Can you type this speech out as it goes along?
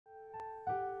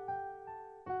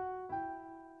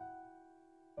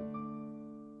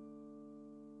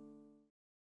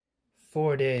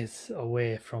4 days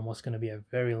away from what's going to be a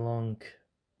very long,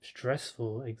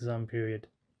 stressful exam period.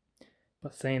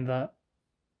 But saying that,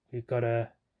 we've got to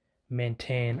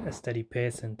maintain a steady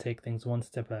pace and take things one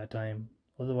step at a time.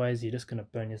 Otherwise, you're just going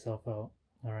to burn yourself out.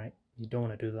 All right, you don't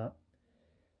want to do that.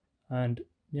 And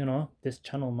this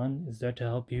channel, man, is there to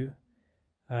help you,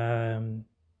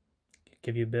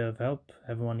 give you a bit of help.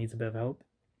 Everyone needs a bit of help.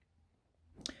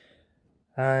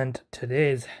 And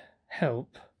today's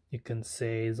help, you can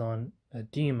say, is on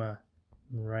edema,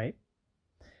 right?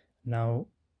 Now,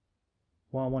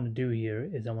 what I want to do here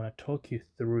is I want to talk you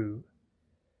through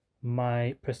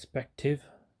my perspective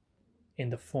in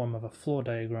the form of a flow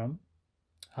diagram.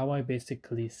 How I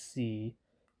basically see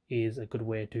is a good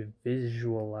way to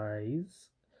visualize.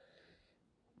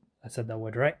 I said that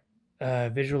word right.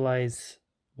 Visualize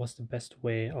what's the best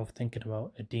way of thinking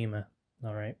about edema.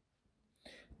 All right.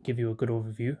 Give you a good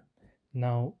overview.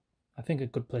 Now, I think a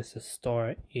good place to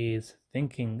start is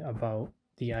thinking about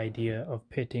the idea of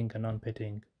pitting and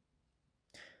non-pitting.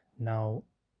 Now,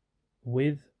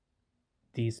 with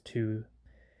these two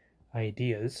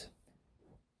ideas,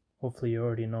 hopefully you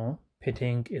already know,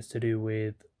 pitting is to do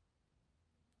with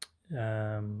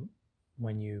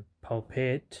when you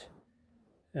palpate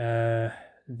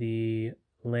the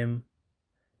limb,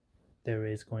 there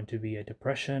is going to be a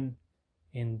depression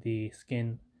in the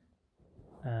skin,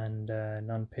 and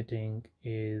non-pitting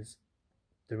is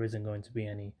there isn't going to be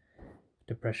any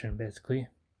depression, basically.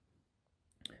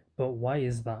 But why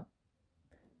is that?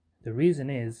 The reason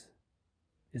is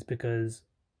because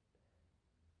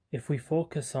if we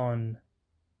focus on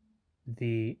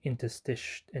the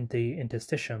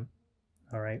interstitium,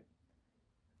 all right,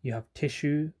 you have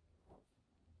tissue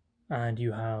and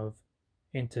you have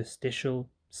interstitial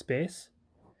space,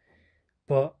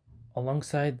 but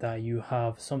alongside that you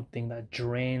have something that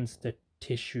drains the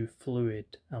tissue fluid.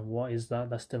 And what is that?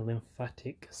 That's the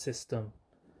lymphatic system.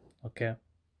 Okay,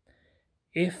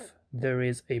 if there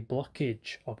is a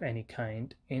blockage of any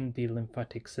kind in the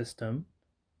lymphatic system,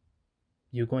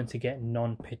 you're going to get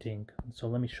non-pitting. So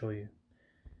let me show you.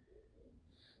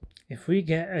 If we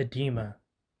get edema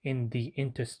in the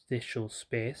interstitial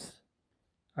space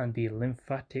and the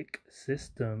lymphatic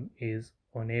system is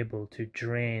unable to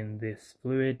drain this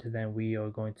fluid, then we are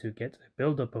going to get a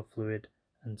buildup of fluid,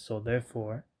 and so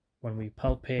therefore when we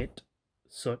palpate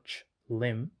such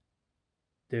limb,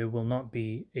 there will not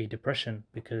be a depression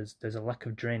because there's a lack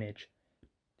of drainage.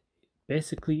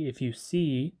 Basically, if you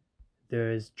see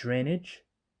there's drainage,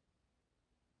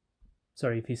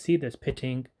 if you see there's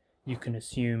pitting, you can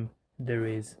assume there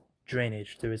is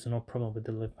drainage. There is no problem with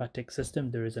the lymphatic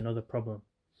system. There is another problem.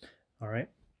 All right.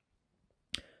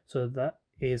 So that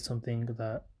is something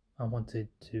that I wanted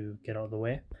to get out of the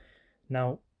way.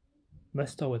 Now,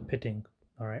 let's start with pitting.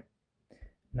 All right.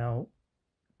 Now,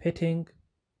 pitting,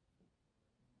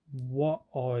 what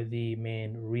are the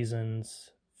main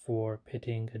reasons for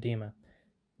pitting edema?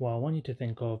 What I want you to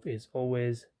think of is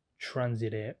always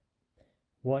transitate.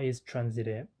 What is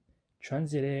transitate?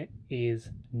 Transitate is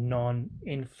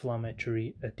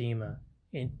non-inflammatory edema.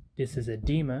 This is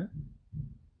edema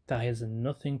that has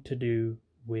nothing to do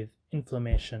with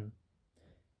inflammation.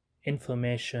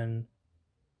 Inflammation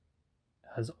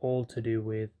has all to do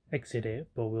with exudate,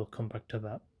 but we'll come back to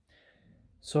that.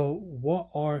 So what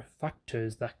are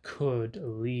factors that could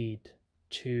lead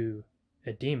to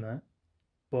edema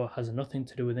but has nothing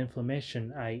to do with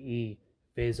inflammation, i.e.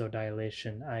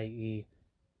 vasodilation, i.e.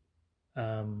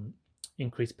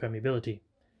 increased permeability?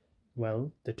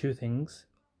 Well, the two things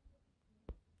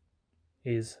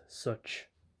is such.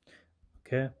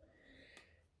 Okay,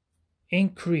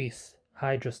 increase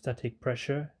hydrostatic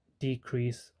pressure,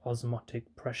 decrease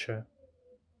osmotic pressure.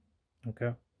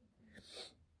 Okay,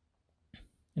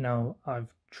 now I've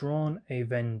drawn a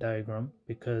Venn diagram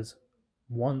because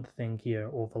one thing here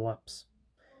overlaps.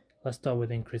 Let's start with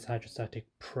increased hydrostatic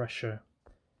pressure.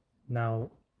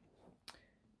 Now,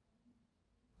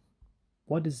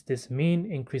 what does this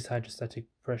mean? Increased hydrostatic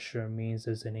pressure means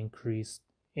there's an increase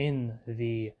in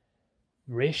the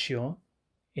ratio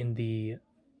in the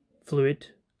fluid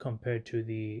compared to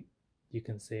the, you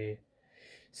can say,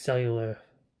 cellular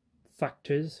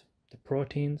factors, the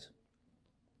proteins.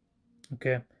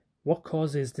 Okay, what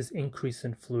causes this increase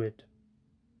in fluid?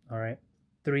 All right,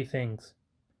 three things.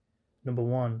 Number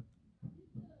one,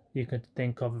 you can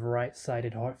think of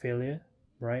right-sided heart failure,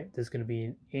 right? There's going to be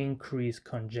an increased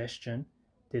congestion.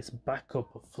 This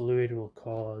backup of fluid will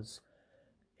cause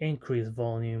increased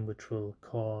volume, which will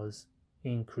cause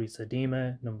increased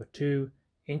edema. Number two,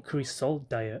 increased salt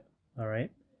diet. All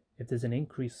right, if there's an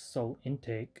increased salt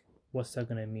intake, what's that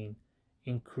going to mean?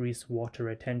 increased water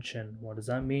retention. What does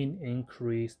that mean?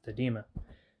 Increased edema.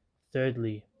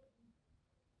 Thirdly,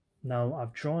 now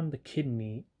I've drawn the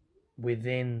kidney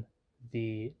within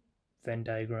the Venn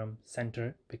diagram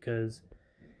center because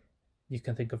you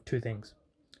can think of two things.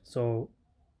 So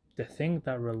the thing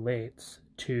that relates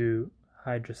to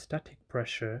hydrostatic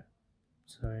pressure,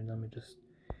 sorry, let me just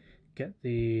get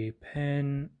the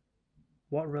pen.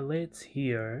 What relates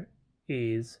here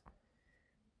is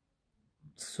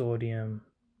sodium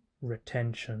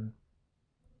retention.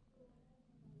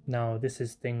 Now this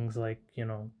is things like,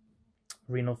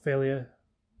 renal failure,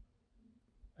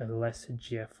 less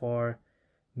GFR,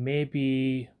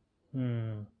 maybe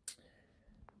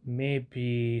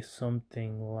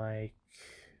something like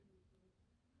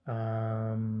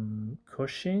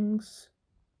Cushing's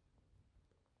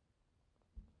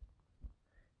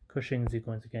you're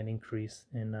going to get an increase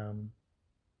in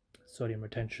sodium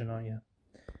retention, aren't you?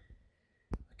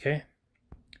 Okay,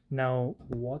 now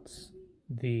what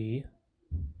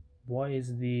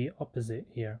is the opposite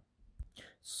here?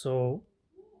 So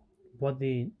what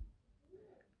the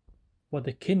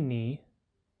kidney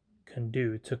can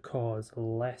do to cause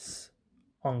less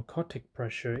oncotic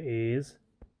pressure is,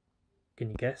 can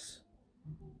you guess?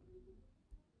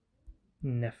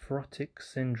 Nephrotic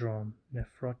syndrome.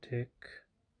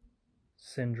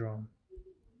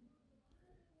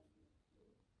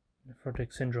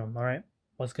 All right,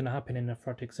 what's going to happen in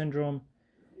nephrotic syndrome?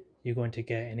 You're going to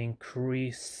get an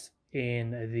increase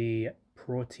in the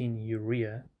protein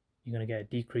urea. You're going to get a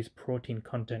decreased protein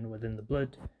content within the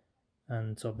blood,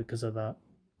 and so because of that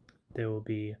there will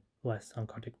be less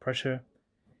oncotic pressure.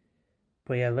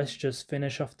 But yeah, let's just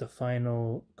finish off the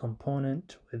final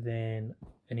component within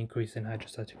an increase in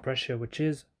hydrostatic pressure, which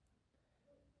is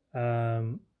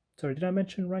sorry, did I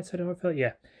mention right-sided heart failure?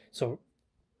 Yeah, so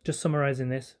just summarizing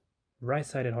this,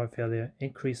 right-sided heart failure,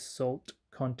 increased salt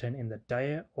content in the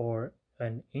diet or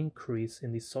an increase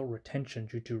in the salt retention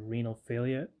due to renal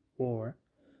failure or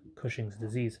Cushing's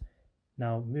disease.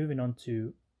 Now moving on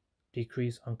to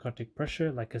decreased oncotic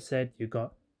pressure, like I said, you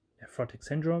got nephrotic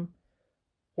syndrome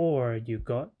or you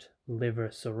got liver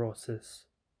cirrhosis.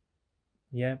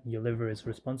 Yeah, your liver is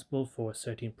responsible for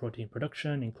certain protein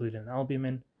production, including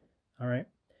albumin. All right,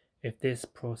 if this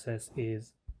process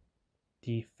is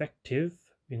defective,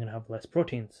 you're going to have less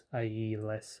proteins, i.e.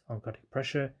 less oncotic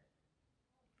pressure,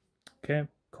 okay,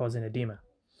 causing edema.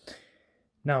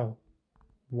 Now,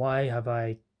 why have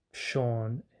I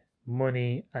shown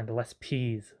money and less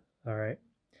P's? All right,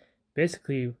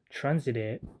 basically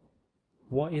transidate.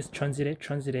 What is transidate?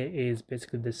 Transidate is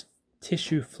basically this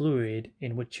tissue fluid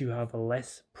in which you have a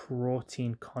less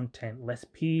protein content, less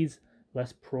P's,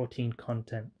 less protein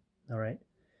content. All right,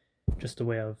 just a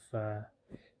way of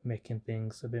making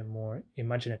things a bit more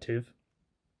imaginative.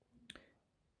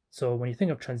 So when you think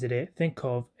of transidate, think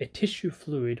of a tissue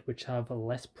fluid which have a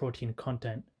less protein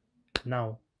content.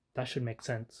 Now that should make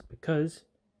sense because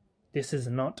this is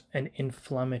not an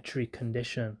inflammatory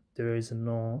condition. There is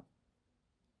no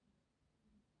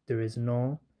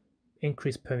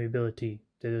increased permeability.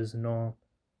 There is no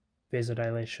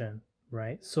vasodilation,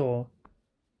 right? So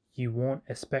you won't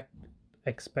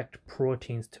expect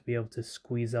proteins to be able to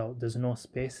squeeze out. There's no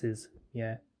spaces.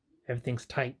 Yeah, everything's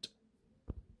tight,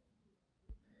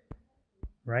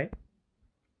 right?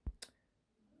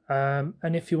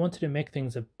 And if you wanted to make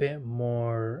things a bit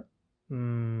more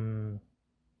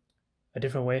a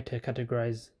different way to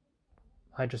categorize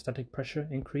hydrostatic pressure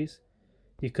increase,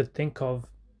 you could think of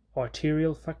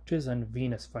arterial factors and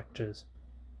venous factors.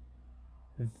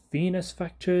 Venous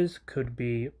factors could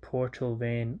be portal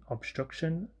vein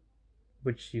obstruction,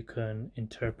 which you can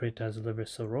interpret as liver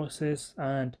cirrhosis,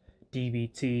 and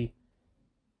DVT,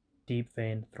 deep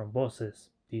vein thrombosis.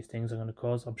 These things are going to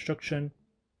cause obstruction,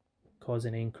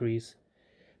 causing increase,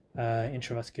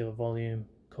 intravascular volume,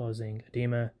 causing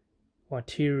edema,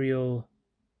 arterial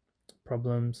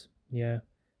problems, yeah,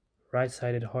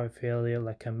 right-sided heart failure,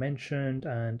 like I mentioned,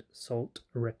 and salt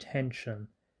retention,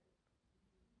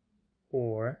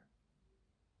 or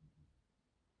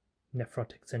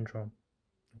nephrotic syndrome.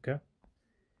 Okay,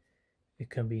 it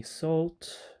can be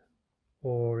salt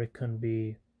or it can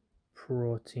be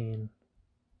protein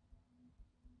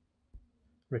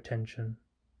retention,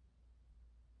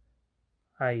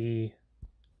 i.e.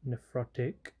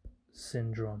 nephrotic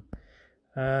syndrome.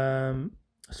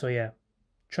 So yeah,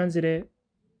 transidate,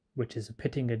 which is a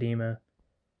pitting edema,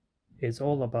 is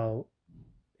all about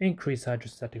increased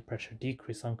hydrostatic pressure,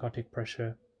 decreased oncotic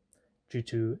pressure due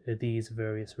to these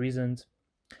various reasons.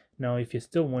 Now, if you're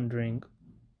still wondering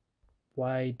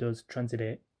why does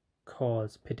transidate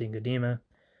cause pitting edema,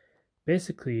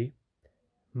 basically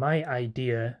my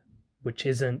idea which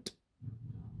isn't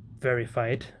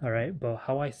verified, all right? But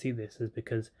how I see this is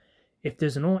because if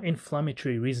there's no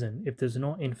inflammatory reason, if there's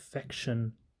no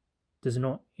infection, there's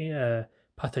no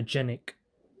pathogenic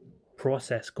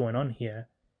process going on here,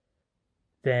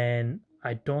 then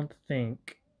I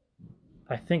think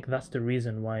that's the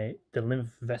reason why the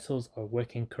lymph vessels are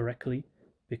working correctly,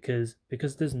 because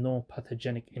there's no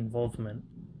pathogenic involvement.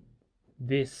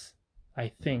 This,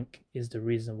 I think, is the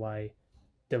reason why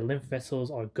the lymph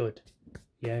vessels are good.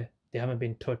 Yeah, they haven't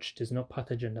been touched. There's no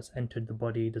pathogen that's entered the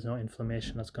body. There's no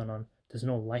inflammation that's gone on. There's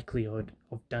no likelihood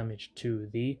of damage to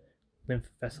the lymph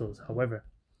vessels. However,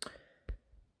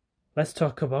 let's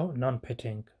talk about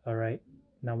non-pitting. All right.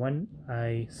 Now, when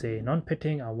I say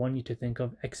non-pitting, I want you to think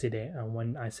of exudate. And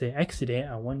when I say exudate,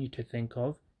 I want you to think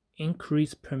of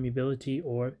increased permeability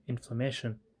or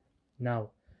inflammation.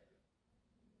 Now,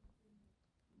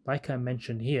 like I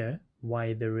mentioned here,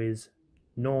 why there is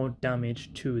no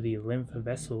damage to the lymph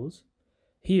vessels,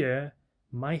 here,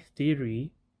 my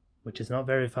theory, which is not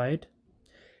verified,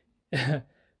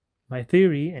 my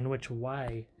theory in which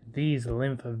why these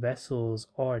lymph vessels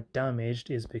are damaged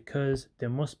is because there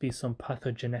must be some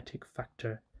pathogenetic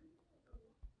factor.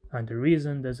 And the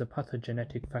reason there's a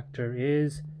pathogenetic factor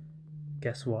is,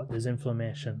 guess what? There's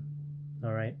inflammation.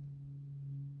 All right.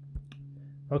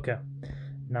 Okay.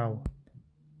 Now,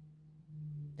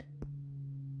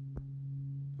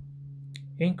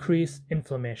 increased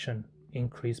inflammation,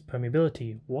 increased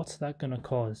permeability. What's that going to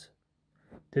cause?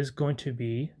 There's going to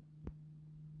be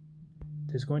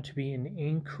an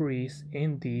increase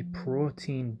in the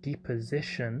protein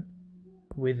deposition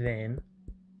within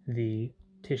the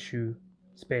tissue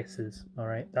spaces. All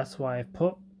right, that's why I've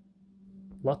put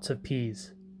lots of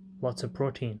P's, lots of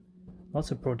protein.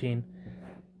 Lots of protein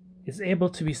is able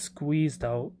to be squeezed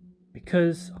out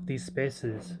because of these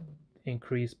spaces.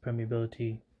 Increase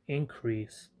permeability,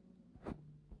 increase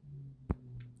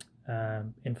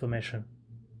inflammation.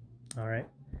 All right,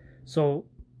 so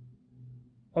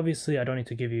obviously I don't need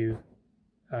to give you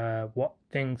what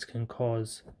things can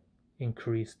cause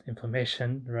increased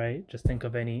inflammation, right? Just think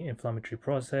of any inflammatory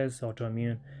process,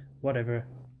 autoimmune, whatever,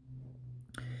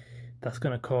 that's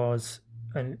going to cause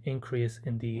an increase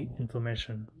in the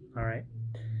inflammation. All right.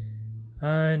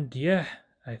 And yeah,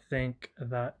 I think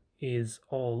that is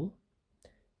all.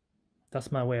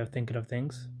 That's my way of thinking of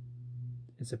things.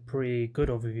 It's a pretty good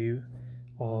overview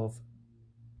of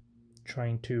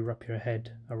trying to wrap your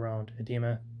head around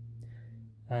edema.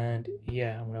 And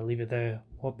yeah, I'm going to leave it there.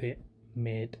 Hope it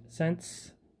made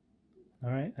sense.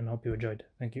 All right, and I hope you enjoyed.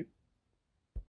 Thank you.